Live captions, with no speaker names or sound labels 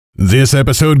This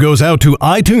episode goes out to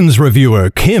iTunes reviewer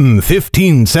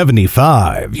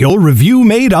Kim1575. Your review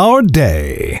made our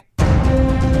day.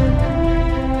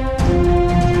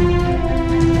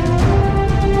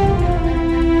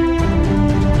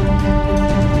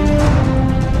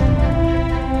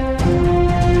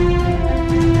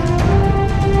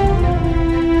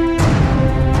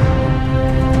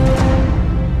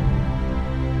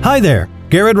 Hi there,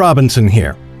 Garrett Robinson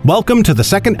here. Welcome to the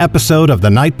second episode of the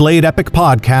Nightblade Epic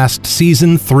Podcast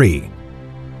Season 3.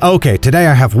 Okay, today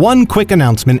I have one quick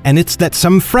announcement, and it's that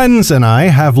some friends and I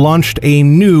have launched a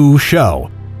new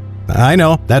show. I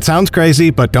know, that sounds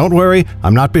crazy, but don't worry,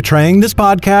 I'm not betraying this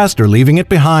podcast or leaving it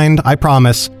behind, I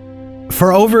promise.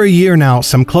 For over a year now,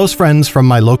 some close friends from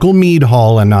my local mead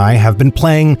hall and I have been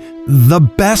playing the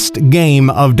best game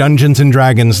of Dungeons &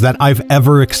 Dragons that I've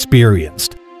ever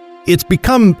experienced. It's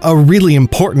become a really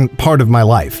important part of my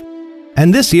life.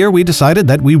 And this year we decided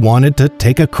that we wanted to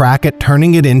take a crack at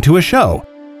turning it into a show.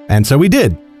 And so we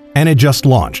did, and it just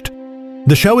launched.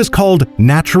 The show is called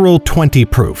Natural 20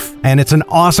 Proof, and it's an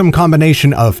awesome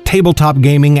combination of tabletop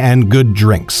gaming and good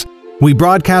drinks. We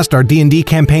broadcast our D&D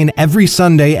campaign every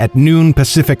Sunday at noon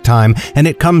Pacific time, and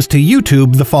it comes to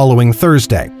YouTube the following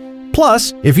Thursday.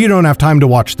 Plus, if you don't have time to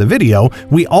watch the video,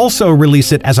 we also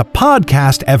release it as a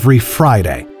podcast every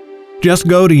Friday. Just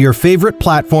go to your favorite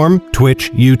platform,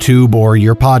 Twitch, YouTube, or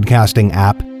your podcasting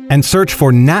app, and search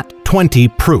for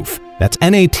Nat20 Proof. That's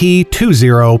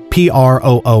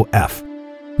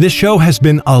NAT20PROOF. This show has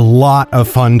been a lot of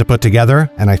fun to put together,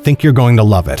 and I think you're going to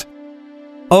love it.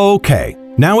 Okay,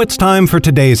 now it's time for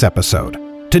today's episode.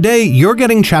 Today, you're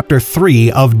getting Chapter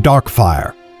 3 of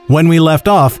Darkfire. When we left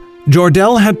off,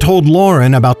 Jordell had told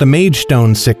Lauren about the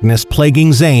Magestone sickness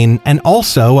plaguing Zane and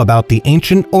also about the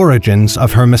ancient origins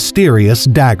of her mysterious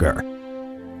dagger.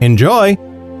 Enjoy!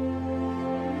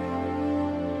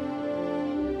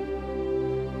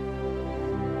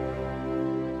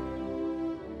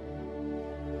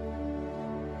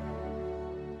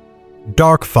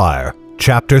 Darkfire,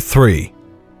 Chapter 3.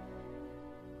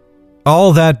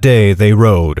 All that day they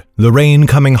rode, the rain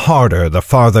coming harder the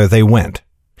farther they went.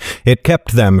 It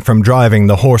kept them from driving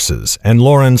the horses, and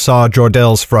Lauren saw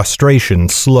Jordell's frustration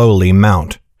slowly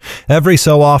mount. Every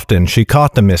so often she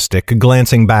caught the mystic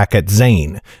glancing back at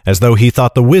Zane, as though he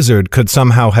thought the wizard could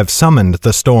somehow have summoned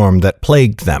the storm that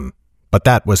plagued them. But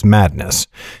that was madness.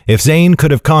 If Zane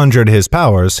could have conjured his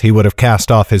powers, he would have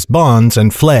cast off his bonds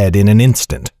and fled in an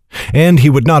instant. And he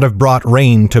would not have brought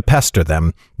rain to pester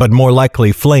them, but more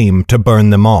likely flame to burn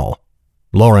them all.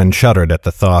 Lauren shuddered at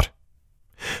the thought.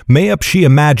 Mayhap she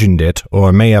imagined it,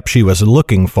 or mayhap she was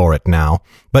looking for it now,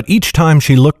 but each time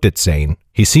she looked at Zane,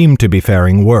 he seemed to be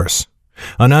faring worse.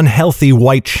 An unhealthy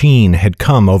white sheen had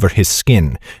come over his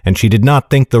skin, and she did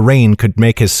not think the rain could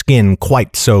make his skin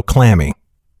quite so clammy.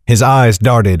 His eyes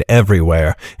darted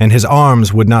everywhere, and his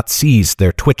arms would not cease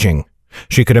their twitching.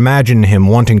 She could imagine him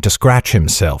wanting to scratch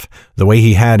himself, the way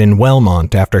he had in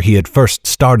Wellmont after he had first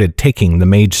started taking the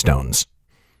Magestones.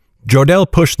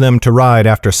 Jordell pushed them to ride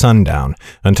after sundown,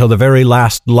 until the very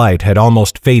last light had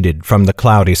almost faded from the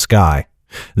cloudy sky.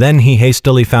 Then he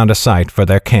hastily found a site for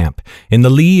their camp, in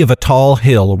the lee of a tall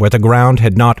hill where the ground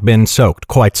had not been soaked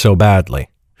quite so badly.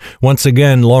 Once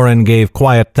again Lauren gave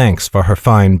quiet thanks for her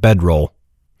fine bedroll.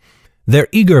 Their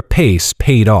eager pace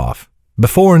paid off.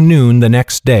 Before noon the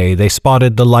next day they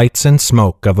spotted the lights and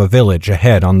smoke of a village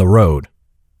ahead on the road.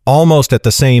 Almost at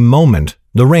the same moment,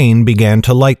 the rain began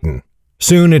to lighten.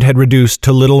 Soon it had reduced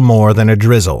to little more than a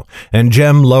drizzle, and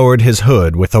Jem lowered his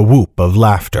hood with a whoop of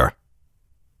laughter.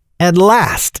 "At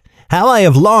last! How I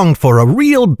have longed for a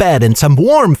real bed and some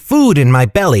warm food in my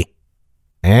belly!"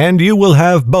 "And you will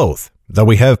have both, though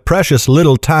we have precious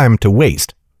little time to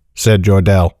waste," said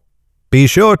Jordell. "Be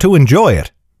sure to enjoy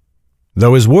it."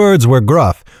 Though his words were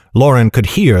gruff, Lauren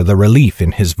could hear the relief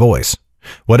in his voice.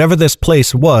 Whatever this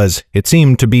place was, it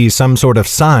seemed to be some sort of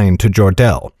sign to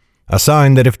Jordell. A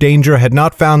sign that if danger had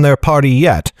not found their party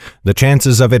yet, the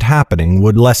chances of it happening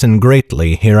would lessen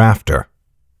greatly hereafter.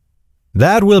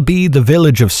 "That will be the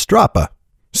village of Strappa,"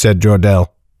 said Jordell.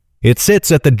 "It sits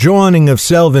at the joining of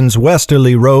Selvin's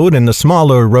westerly road and the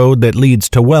smaller road that leads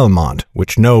to Wellmont,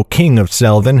 which no king of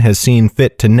Selvin has seen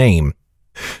fit to name.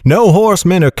 No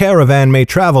horseman or caravan may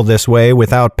travel this way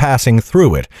without passing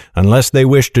through it, unless they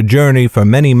wish to journey for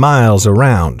many miles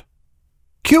around."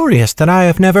 "Curious that I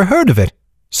have never heard of it,"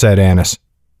 said Annis.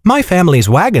 "My family's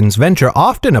wagons venture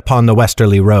often upon the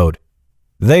westerly road."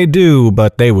 "They do,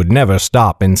 but they would never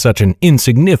stop in such an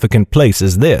insignificant place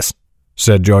as this,"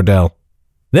 said Jordell.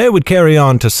 "They would carry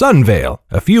on to Sunvale,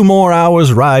 a few more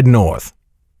hours' ride north."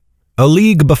 A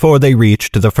league before they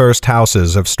reached the first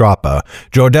houses of Strapa,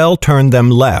 Jordell turned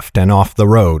them left and off the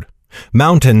road.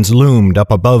 Mountains loomed up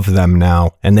above them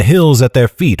now, and the hills at their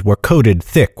feet were coated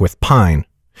thick with pine.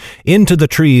 Into the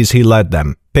trees he led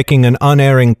them, picking an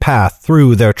unerring path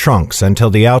through their trunks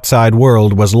until the outside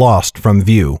world was lost from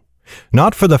view.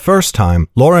 Not for the first time,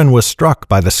 Lauren was struck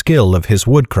by the skill of his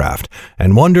woodcraft,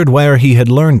 and wondered where he had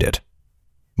learned it.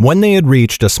 When they had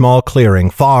reached a small clearing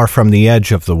far from the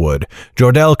edge of the wood,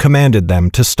 Jordell commanded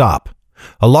them to stop.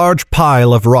 A large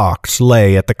pile of rocks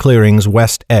lay at the clearing's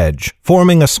west edge,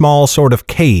 forming a small sort of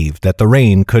cave that the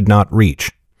rain could not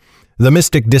reach. The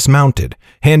mystic dismounted,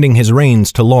 handing his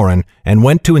reins to Lauren, and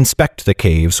went to inspect the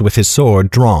caves with his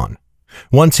sword drawn.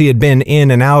 Once he had been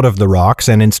in and out of the rocks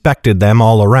and inspected them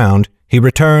all around, he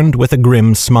returned with a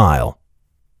grim smile.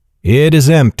 "It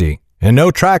is empty, and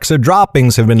no tracks or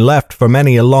droppings have been left for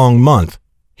many a long month,"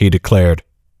 he declared.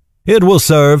 "It will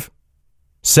serve."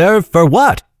 "Serve for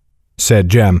what?" said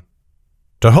Jem.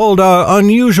 "To hold our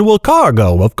unusual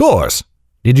cargo, of course.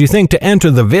 Did you think to enter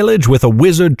the village with a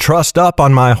wizard trussed up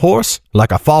on my horse,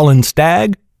 like a fallen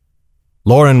stag?"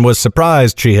 Lauren was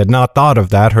surprised she had not thought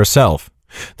of that herself.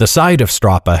 The sight of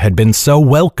Strapa had been so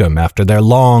welcome after their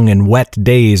long and wet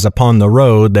days upon the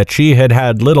road that she had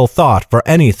had little thought for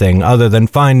anything other than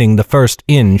finding the first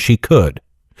inn she could.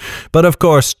 But of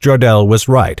course Jordell was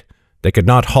right. They could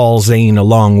not haul Zane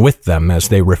along with them as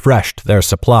they refreshed their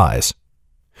supplies.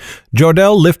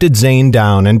 Jordell lifted Zane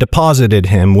down and deposited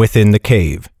him within the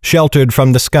cave, sheltered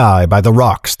from the sky by the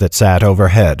rocks that sat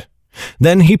overhead.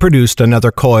 Then he produced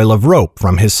another coil of rope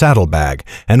from his saddlebag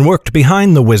and worked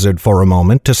behind the wizard for a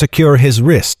moment to secure his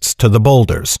wrists to the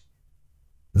boulders.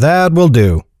 "That will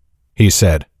do," he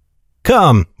said.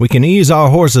 "Come, we can ease our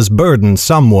horse's burden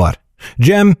somewhat.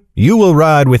 Jem, you will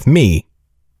ride with me."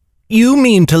 "You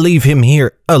mean to leave him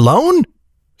here alone?"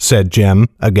 said Jem,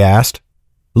 aghast.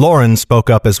 Lauren spoke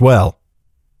up as well.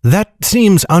 "That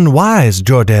seems unwise,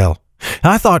 Jordell.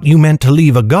 I thought you meant to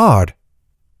leave a guard."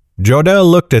 Jordell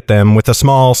looked at them with a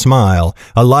small smile,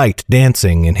 a light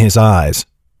dancing in his eyes.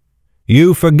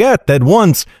 "You forget that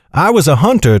once I was a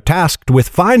hunter tasked with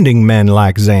finding men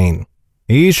like Zane.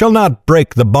 He shall not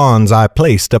break the bonds I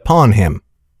placed upon him."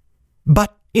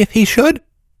 "But if he should?"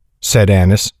 said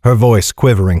Annis, her voice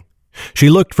quivering. She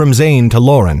looked from Zane to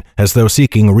Lauren, as though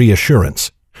seeking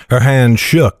reassurance. Her hand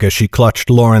shook as she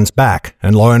clutched Lauren's back,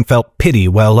 and Lauren felt pity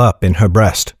well up in her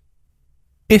breast.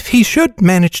 "If he should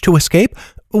manage to escape,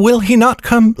 will he not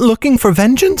come looking for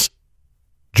vengeance?"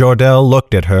 Jordell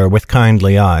looked at her with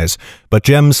kindly eyes, but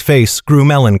Jem's face grew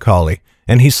melancholy,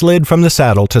 and he slid from the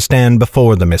saddle to stand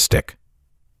before the mystic.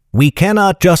 "We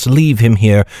cannot just leave him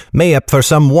here, mayhap for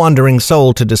some wandering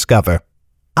soul to discover.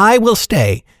 I will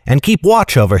stay and keep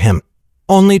watch over him.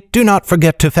 Only do not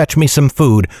forget to fetch me some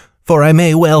food, for I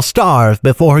may well starve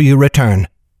before you return."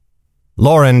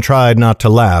 Lauren tried not to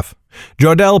laugh.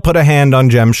 Jordell put a hand on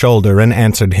Jem's shoulder and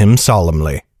answered him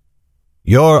solemnly.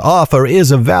 "Your offer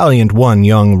is a valiant one,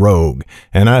 young rogue,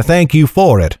 and I thank you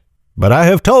for it. But I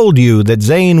have told you that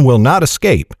Zane will not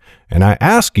escape, and I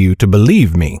ask you to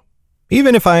believe me.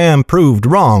 Even if I am proved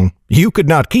wrong, you could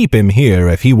not keep him here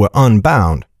if he were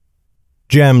unbound."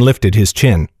 Jem lifted his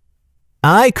chin.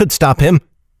 "I could stop him."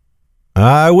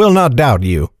 "I will not doubt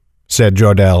you," said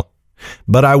Jordell,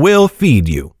 "but I will feed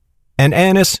you. And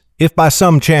Annis, if by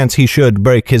some chance he should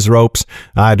break his ropes,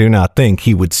 I do not think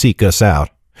he would seek us out.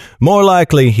 More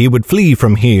likely he would flee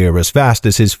from here as fast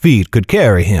as his feet could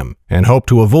carry him, and hope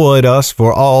to avoid us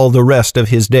for all the rest of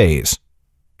his days.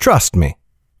 Trust me,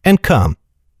 and come."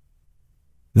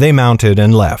 They mounted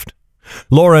and left.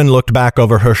 Lauren looked back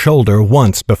over her shoulder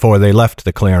once before they left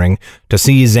the clearing, to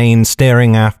see Zane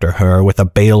staring after her with a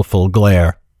baleful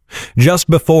glare. Just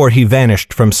before he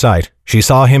vanished from sight, she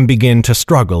saw him begin to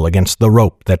struggle against the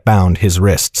rope that bound his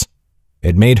wrists.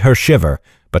 It made her shiver,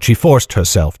 but she forced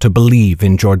herself to believe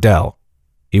in Jordell.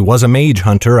 He was a mage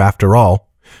hunter after all.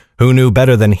 Who knew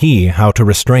better than he how to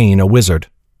restrain a wizard?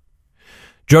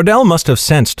 Jordell must have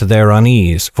sensed their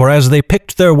unease, for as they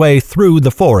picked their way through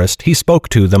the forest, he spoke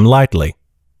to them lightly.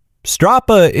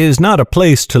 "Strapa is not a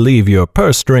place to leave your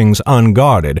purse strings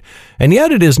unguarded, and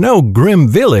yet it is no grim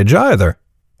village either.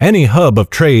 Any hub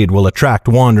of trade will attract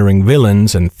wandering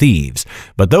villains and thieves,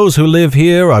 but those who live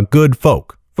here are good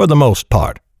folk, for the most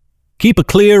part. Keep a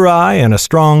clear eye and a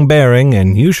strong bearing,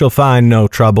 and you shall find no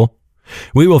trouble.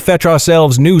 We will fetch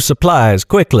ourselves new supplies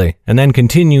quickly, and then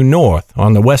continue north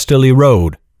on the westerly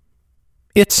road."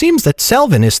 "It seems that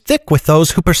Selvin is thick with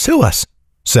those who pursue us,"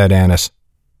 said Annis.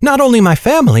 "Not only my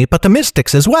family, but the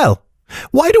mystics as well.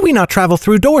 Why do we not travel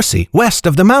through Dorsey, west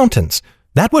of the mountains?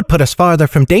 That would put us farther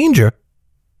from danger."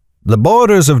 "The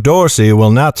borders of Dorsey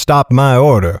will not stop my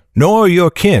order, nor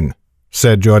your kin,"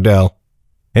 said Jordell.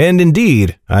 "And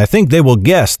indeed, I think they will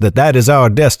guess that that is our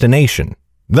destination.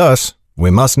 Thus, we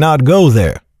must not go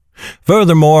there.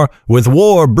 Furthermore, with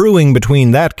war brewing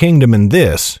between that kingdom and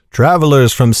this,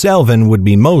 travelers from Selvin would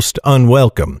be most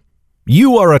unwelcome.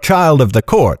 You are a child of the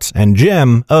courts, and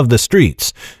Jem of the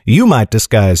streets. You might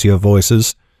disguise your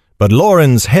voices, but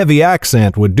Lauren's heavy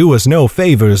accent would do us no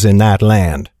favors in that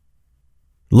land."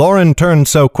 Lauren turned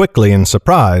so quickly in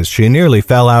surprise she nearly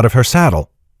fell out of her saddle.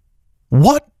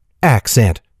 "What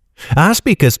accent? I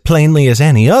speak as plainly as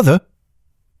any other."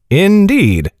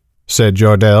 "Indeed," said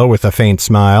Jordell with a faint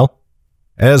smile.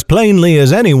 "As plainly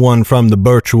as anyone from the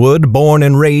Birchwood, born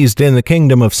and raised in the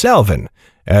kingdom of Selvin,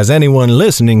 as anyone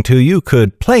listening to you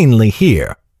could plainly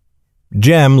hear."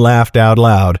 Jem laughed out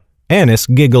loud. Annis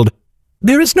giggled.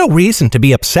 "There is no reason to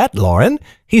be upset, Lauren.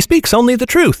 He speaks only the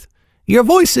truth. Your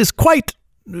voice is quite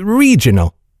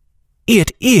regional."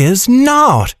 "It is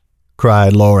not,"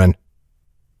 cried Lauren.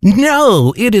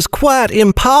 "No, it is quite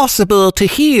impossible to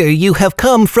hear you have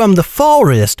come from the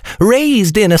forest,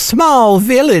 raised in a small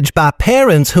village by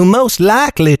parents who most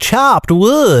likely chopped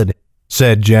wood,"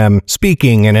 said Jem,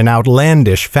 speaking in an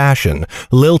outlandish fashion,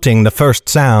 lilting the first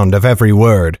sound of every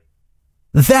word.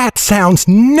 "That sounds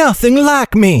nothing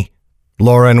like me."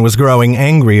 Lauren was growing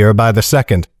angrier by the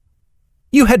second.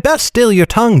 "You had best still your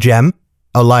tongue, Jem."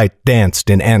 A light danced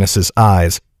in Annis's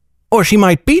eyes. "Or she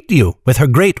might beat you with her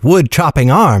great wood-chopping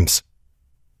arms."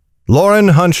 Lauren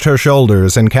hunched her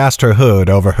shoulders and cast her hood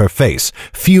over her face,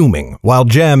 fuming, while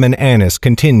Jem and Annis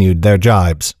continued their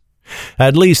jibes.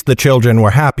 At least the children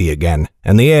were happy again,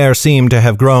 and the air seemed to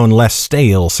have grown less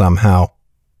stale somehow.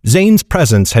 Zane's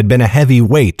presence had been a heavy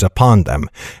weight upon them,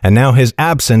 and now his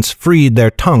absence freed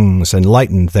their tongues and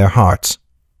lightened their hearts.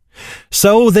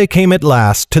 So they came at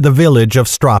last to the village of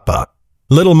Strapa,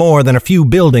 little more than a few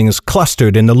buildings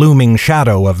clustered in the looming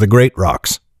shadow of the great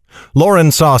rocks. Lauren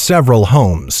saw several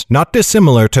homes, not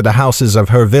dissimilar to the houses of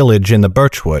her village in the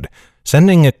Birchwood,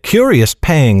 sending a curious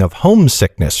pang of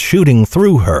homesickness shooting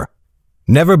through her.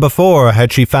 Never before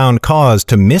had she found cause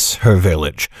to miss her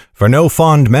village, for no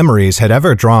fond memories had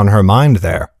ever drawn her mind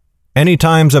there. Any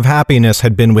times of happiness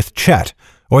had been with Chet,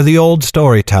 or the old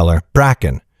storyteller,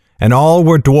 Bracken, and all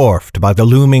were dwarfed by the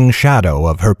looming shadow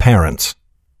of her parents.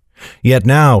 Yet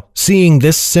now, seeing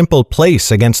this simple place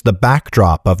against the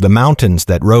backdrop of the mountains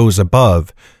that rose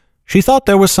above, she thought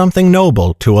there was something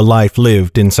noble to a life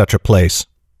lived in such a place.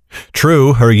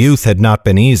 True, her youth had not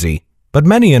been easy, but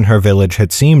many in her village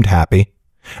had seemed happy,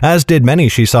 as did many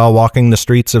she saw walking the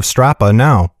streets of Strapa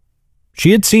now.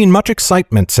 She had seen much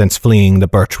excitement since fleeing the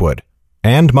Birchwood,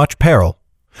 and much peril.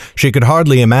 She could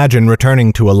hardly imagine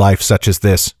returning to a life such as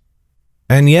this.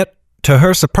 And yet, to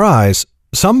her surprise,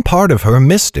 some part of her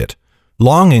missed it,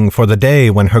 longing for the day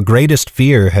when her greatest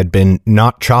fear had been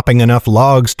not chopping enough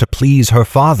logs to please her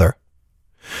father.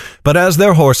 But as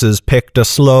their horses picked a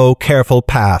slow, careful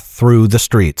path through the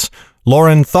streets,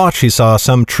 Lauren thought she saw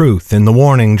some truth in the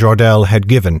warning Jordell had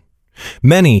given.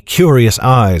 Many curious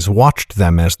eyes watched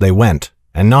them as they went,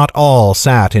 and not all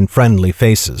sat in friendly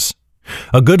faces.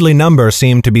 A goodly number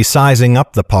seemed to be sizing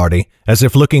up the party, as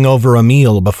if looking over a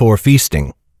meal before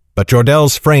feasting. But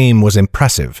Jordell's frame was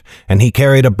impressive, and he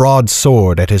carried a broad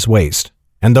sword at his waist.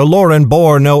 And though Lauren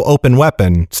bore no open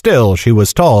weapon, still she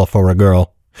was tall for a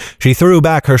girl. She threw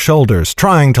back her shoulders,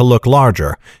 trying to look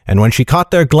larger, and when she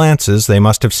caught their glances they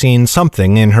must have seen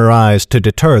something in her eyes to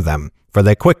deter them, for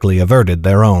they quickly averted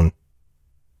their own.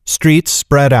 Streets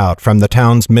spread out from the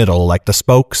town's middle like the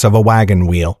spokes of a wagon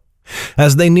wheel.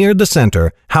 As they neared the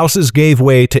center, houses gave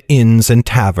way to inns and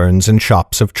taverns and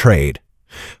shops of trade.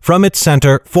 From its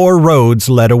center, 4 roads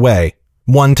led away,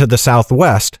 one to the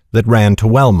southwest that ran to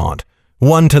Wellmont,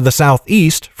 one to the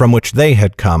southeast from which they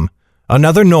had come,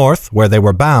 another north where they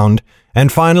were bound,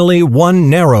 and finally one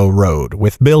narrow road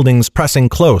with buildings pressing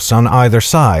close on either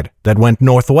side that went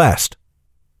northwest.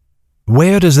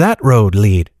 "Where does that road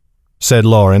lead?" said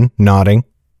Lauren, nodding.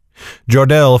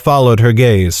 Jordell followed her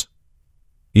gaze.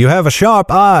 "You have a sharp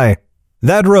eye.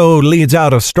 That road leads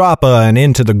out of Strapa and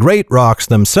into the Great Rocks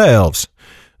themselves.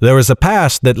 There is a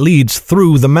pass that leads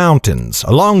through the mountains,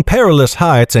 along perilous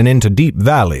heights and into deep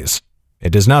valleys. It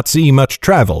does not see much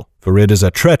travel, for it is a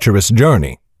treacherous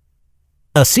journey."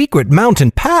 "A secret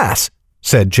mountain pass,"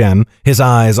 said Jem, his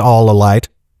eyes all alight.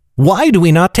 "Why do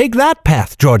we not take that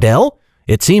path, Jordell?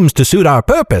 It seems to suit our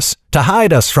purpose, to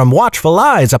hide us from watchful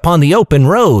eyes upon the open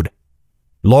road."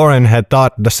 Lauren had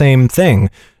thought the same thing,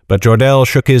 but Jordell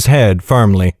shook his head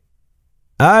firmly.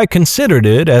 "I considered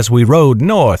it as we rode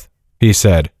north," he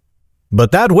said.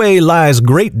 "But that way lies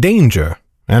great danger,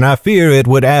 and I fear it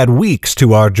would add weeks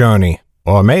to our journey,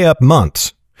 or mayhap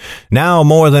months. Now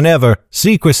more than ever,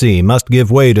 secrecy must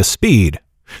give way to speed.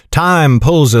 Time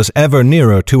pulls us ever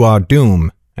nearer to our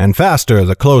doom, and faster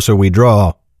the closer we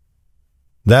draw."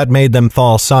 That made them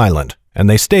fall silent, and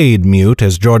they stayed mute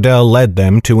as Jordell led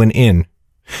them to an inn.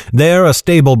 There a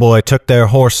stable boy took their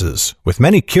horses, with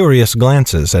many curious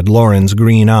glances at Lauren's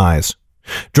green eyes.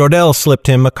 Jordell slipped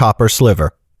him a copper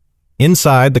sliver.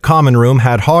 Inside, the common room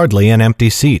had hardly an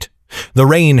empty seat. The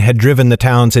rain had driven the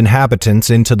town's inhabitants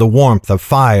into the warmth of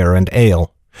fire and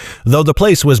ale. Though the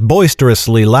place was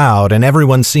boisterously loud and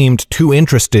everyone seemed too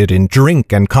interested in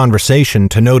drink and conversation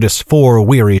to notice four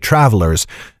weary travelers,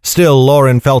 still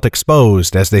Lauren felt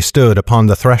exposed as they stood upon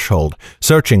the threshold,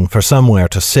 searching for somewhere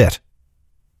to sit.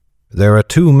 "There are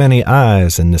too many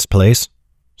eyes in this place,"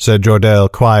 said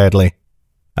Jordell quietly.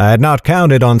 "I had not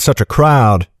counted on such a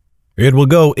crowd. It will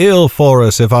go ill for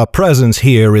us if our presence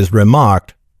here is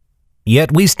remarked."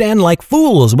 "Yet we stand like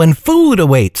fools when food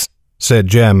awaits," said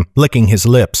Jem, licking his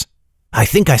lips. "I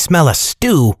think I smell a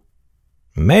stew."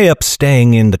 "Mayhap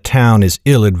staying in the town is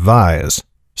ill-advised,"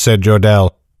 said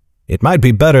Jordell. "It might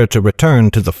be better to return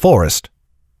to the forest."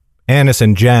 Annis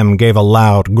and Jem gave a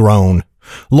loud groan.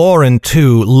 Lauren,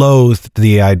 too, loathed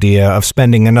the idea of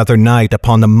spending another night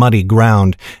upon the muddy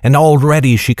ground, and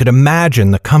already she could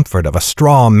imagine the comfort of a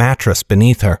straw mattress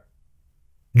beneath her.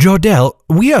 "Jordell,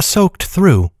 we are soaked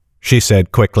through," she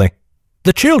said quickly.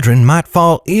 "The children might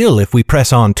fall ill if we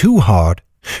press on too hard.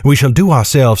 We shall do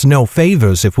ourselves no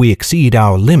favors if we exceed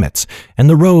our limits, and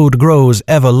the road grows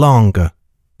ever longer.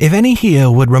 If any here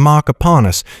would remark upon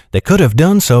us, they could have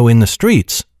done so in the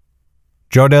streets."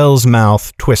 Jordell's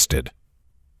mouth twisted.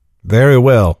 "Very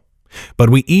well,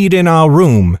 but we eat in our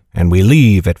room, and we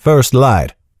leave at first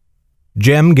light."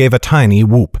 Jem gave a tiny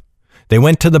whoop. They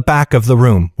went to the back of the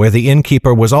room, where the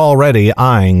innkeeper was already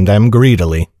eyeing them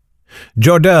greedily.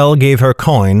 Jordell gave her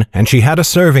coin, and she had a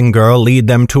serving girl lead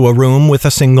them to a room with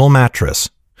a single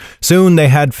mattress. Soon they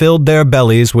had filled their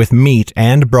bellies with meat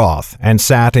and broth, and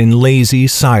sat in lazy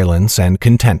silence and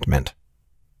contentment.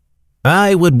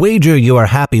 "I would wager you are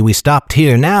happy we stopped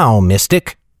here now,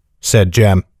 mystic," said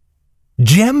Jem.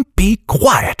 "Jem, be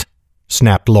quiet,"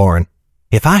 snapped Lauren.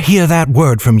 "If I hear that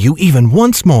word from you even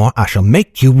once more, I shall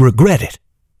make you regret it."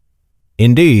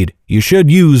 "Indeed, you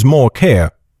should use more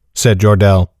care," said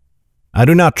Jordell. "I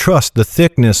do not trust the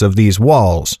thickness of these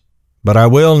walls, but I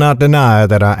will not deny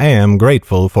that I am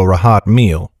grateful for a hot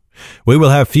meal. We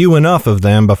will have few enough of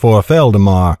them before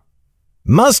Feldemar."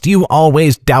 "Must you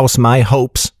always douse my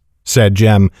hopes?" said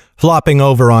Jem, flopping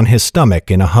over on his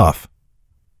stomach in a huff.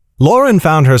 Lauren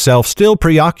found herself still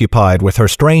preoccupied with her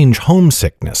strange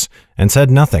homesickness, and said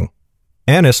nothing.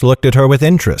 Annis looked at her with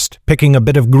interest, picking a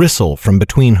bit of gristle from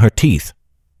between her teeth.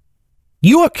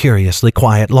 "You are curiously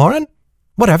quiet, Lauren.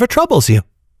 Whatever troubles you?"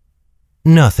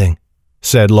 "Nothing,"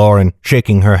 said Lauren,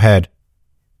 shaking her head.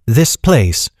 "This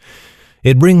place,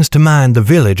 it brings to mind the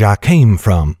village I came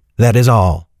from, that is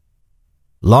all."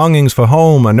 "Longings for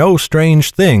home are no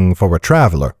strange thing for a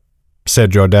traveler,"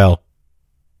 said Jordell.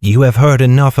 "You have heard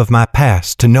enough of my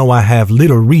past to know I have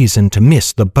little reason to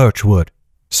miss the birchwood,"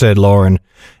 said Lauren,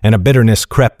 and a bitterness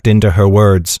crept into her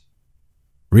words.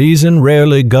 "Reason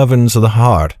rarely governs the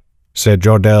heart," said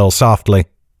Jordell softly.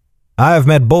 "I have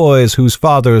met boys whose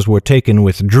fathers were taken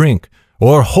with drink,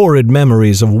 or horrid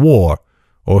memories of war,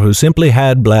 or who simply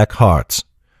had black hearts.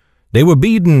 They were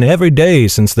beaten every day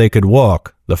since they could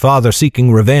walk, the father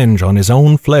seeking revenge on his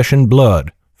own flesh and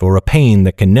blood for a pain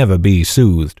that can never be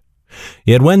soothed.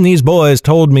 Yet when these boys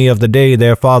told me of the day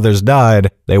their fathers died,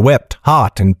 they wept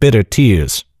hot and bitter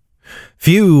tears.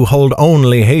 Few hold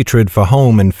only hatred for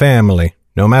home and family,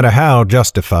 no matter how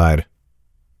justified."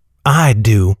 "I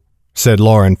do," said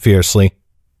Lauren fiercely.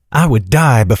 "I would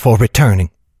die before returning.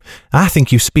 I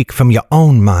think you speak from your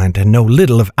own mind and know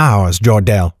little of ours,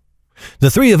 Jordell.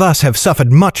 The three of us have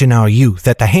suffered much in our youth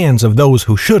at the hands of those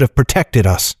who should have protected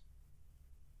us."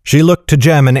 She looked to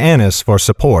Jem and Annis for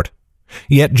support.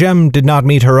 Yet Jem did not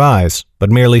meet her eyes,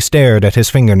 but merely stared at his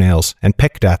fingernails and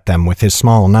picked at them with his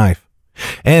small knife.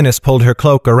 Annis pulled her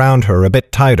cloak around her a bit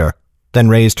tighter, then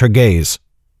raised her gaze.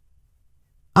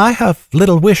 "I have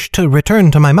little wish to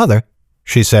return to my mother,"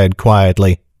 she said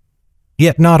quietly.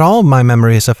 "Yet not all my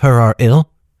memories of her are ill.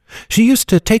 She used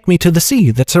to take me to the sea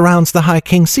that surrounds the High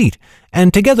King's seat,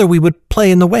 and together we would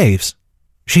play in the waves.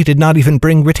 She did not even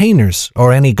bring retainers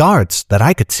or any guards that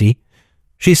I could see.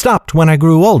 She stopped when I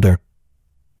grew older.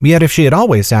 Yet if she had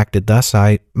always acted thus,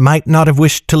 I might not have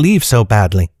wished to leave so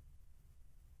badly."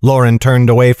 Lauren turned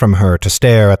away from her to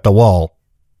stare at the wall.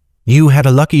 "You had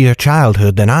a luckier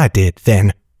childhood than I did,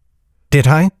 then." "Did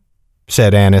I?"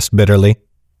 said Annis bitterly.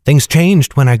 Things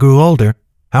changed when I grew older.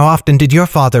 How often did your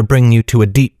father bring you to a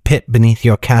deep pit beneath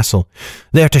your castle,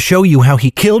 there to show you how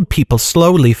he killed people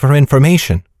slowly for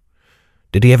information?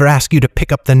 Did he ever ask you to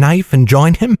pick up the knife and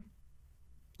join him?"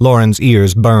 Lauren's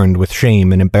ears burned with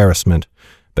shame and embarrassment,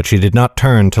 but she did not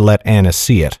turn to let Annis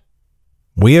see it.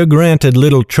 "We are granted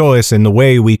little choice in the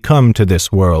way we come to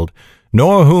this world,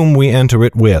 nor whom we enter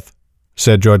it with,"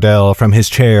 said Jordell from his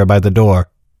chair by the door.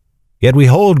 "Yet we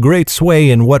hold great sway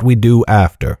in what we do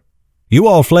after. You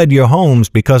all fled your homes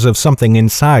because of something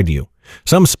inside you,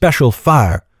 some special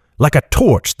fire, like a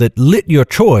torch that lit your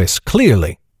choice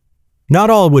clearly. Not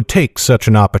all would take such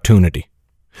an opportunity.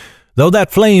 Though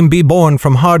that flame be born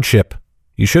from hardship,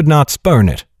 you should not spurn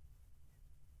it."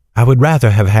 "I would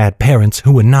rather have had parents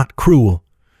who were not cruel,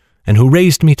 and who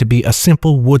raised me to be a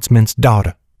simple woodsman's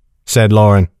daughter," said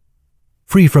Lauren.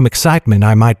 "Free from excitement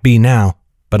I might be now,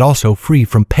 but also free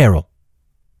from peril."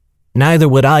 "Neither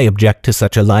would I object to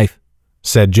such a life,"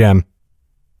 said Jem.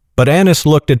 But Annis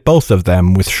looked at both of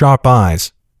them with sharp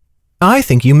eyes. "I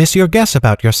think you miss your guess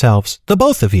about yourselves, the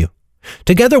both of you.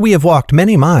 Together we have walked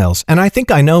many miles, and I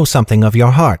think I know something of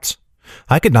your hearts.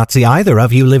 I could not see either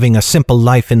of you living a simple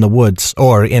life in the woods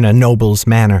or in a noble's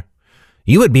manor.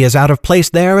 You would be as out of place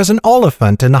there as an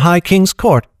Oliphant in the High King's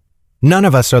court. None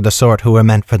of us are the sort who are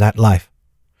meant for that life.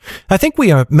 I think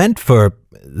we are meant for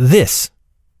this."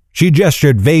 She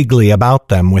gestured vaguely about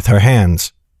them with her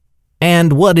hands.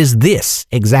 "And what is this,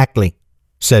 exactly?"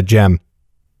 said Jem.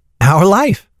 "Our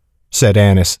life," said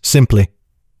Annis simply.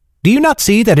 "Do you not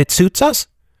see that it suits us?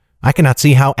 I cannot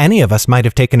see how any of us might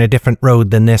have taken a different road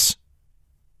than this."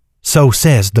 "So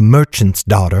says the merchant's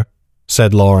daughter,"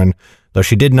 said Lauren, though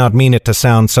she did not mean it to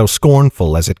sound so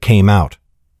scornful as it came out.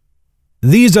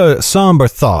 "These are somber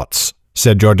thoughts,"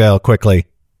 said Jordell quickly,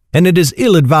 "and it is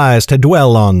ill-advised to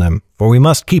dwell on them, for we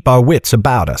must keep our wits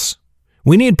about us.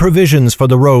 We need provisions for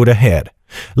the road ahead.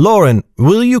 Lauren,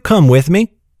 will you come with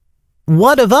me?"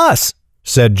 "What of us?"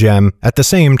 said Jem at the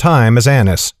same time as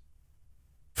Annis.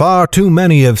 "Far too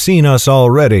many have seen us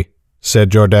already,"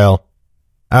 said Jordell.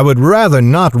 "I would rather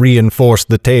not reinforce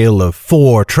the tale of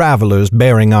 4 travelers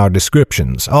bearing our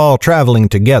descriptions, all traveling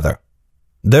together.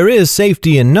 There is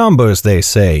safety in numbers, they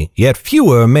say, yet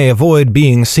fewer may avoid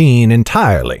being seen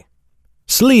entirely.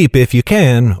 Sleep if you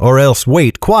can, or else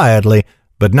wait quietly,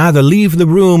 but neither leave the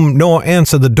room nor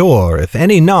answer the door if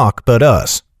any knock but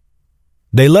us."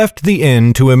 They left the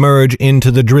inn to emerge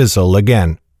into the drizzle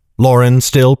again, Lauren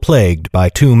still plagued by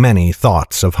too many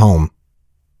thoughts of home.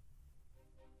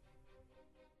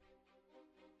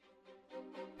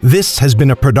 This has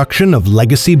been a production of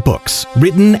Legacy Books,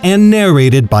 written and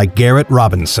narrated by Garrett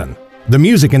Robinson. The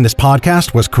music in this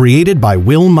podcast was created by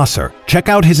Will Musser. Check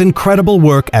out his incredible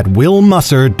work at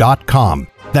willmusser.com.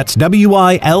 That's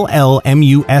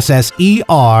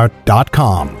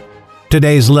WILLMUSSER.com.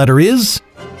 Today's letter is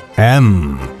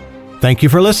M. Thank you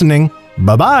for listening.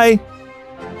 Bye-bye.